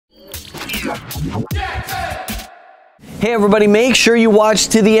Hey everybody, make sure you watch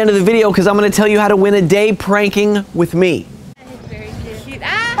to the end of the video because I'm going to tell you how to win a day pranking with me. Very cute.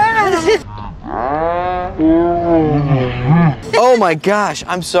 Ah! Oh my gosh,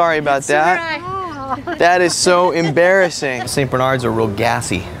 I'm sorry about that. That is so embarrassing. St. Bernards are real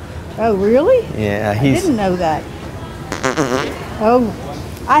gassy. Oh, really? Yeah, I didn't know that. Oh,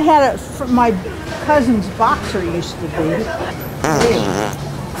 I had it from my cousin's boxer used to be.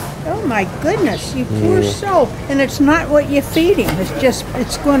 Oh my goodness, you poor soul. And it's not what you feed him. It's just,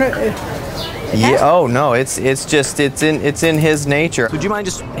 it's gonna. Yeah. Oh no, it's in his nature. Would you mind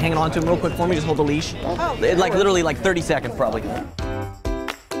just hanging on to him real quick for me? Just hold the leash. Oh, like literally like 30 seconds probably.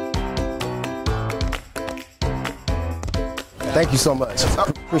 Thank you so much.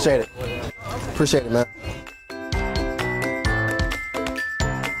 Appreciate it. Appreciate it, man.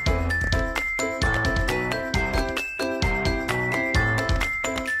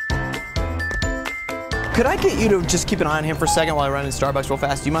 Could I get you to just keep an eye on him for a second while I run in Starbucks real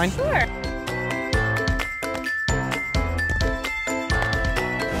fast? Do you mind? Sure.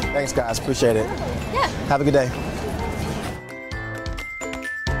 Thanks, guys. Appreciate it. Yeah. Have a good day.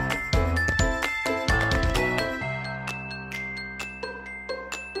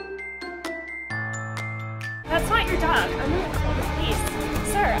 That's not your dog. I'm going to call the police.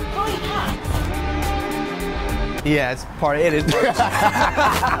 Sir, I'm calling cops. Yeah, it's part of it.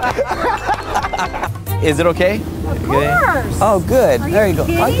 Is it okay? Of course. Oh, good. There you go.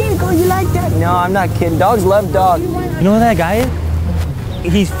 Kidding? I didn't go. You like that? No, I'm not kidding. Dogs love dogs. You know who that guy is?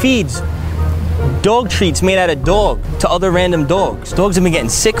 He feeds dog treats made out of dog to other random dogs. Dogs have been getting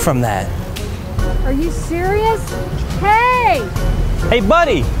sick from that. Are you serious? Hey! Hey,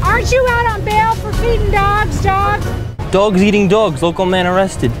 buddy! Aren't you out on bail for feeding dogs, dog? Dogs eating dogs. Local man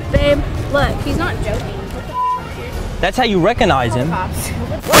arrested. Babe, look, he's not joking. What the f, dude? That's how you recognize him. Cops.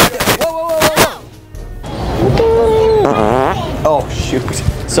 Oh, shoot.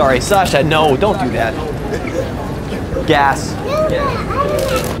 Sorry, Sasha. No, don't do that. Gas.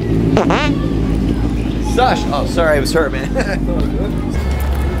 Sasha. Oh, sorry. It was her, man.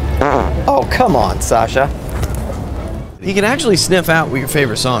 Oh, come on, Sasha. He can actually sniff out your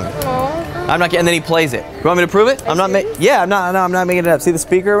favorite song. I'm not. And then he plays it. You want me to prove it? I'm not. Yeah, I'm not. No, I'm not making it up. See the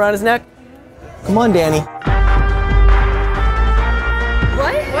speaker around his neck? Come on, Danny.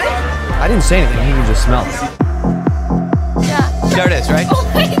 What? I didn't say anything. He can just smell it. Yeah. There it is, right? Oh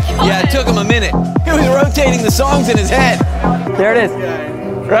my God. Yeah, it took him a minute. He was rotating the songs in his head. There it is.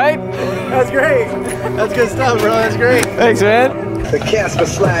 Right? That's great. That's good stuff, bro. That's great. Thanks, man. The Casper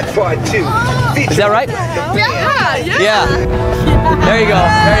Slide Part 2. Is that right? Yeah. There you go.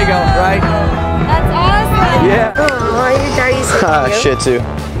 There you go. Right? That's awesome. Yeah. Oh, your daddy's so cute. Shih Tzu.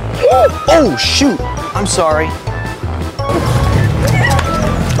 Oh, shoot. I'm sorry.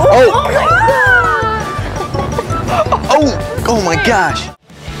 Oh. Oh my gosh.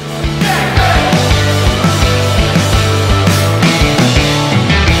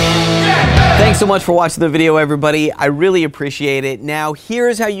 Thanks so much for watching the video, everybody. I really appreciate it. Now,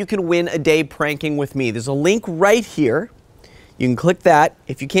 here's how you can win a day pranking with me. There's a link right here. You can click that.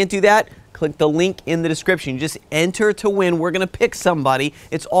 If you can't do that, click the link in the description. Just enter to win. We're going to pick somebody.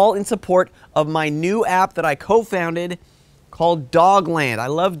 It's all in support of my new app that I co-founded called Dogland. I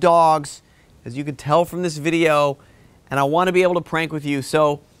love dogs, as you can tell from this video, and I want to be able to prank with you.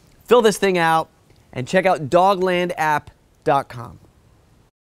 So fill this thing out and check out doglandapp.com.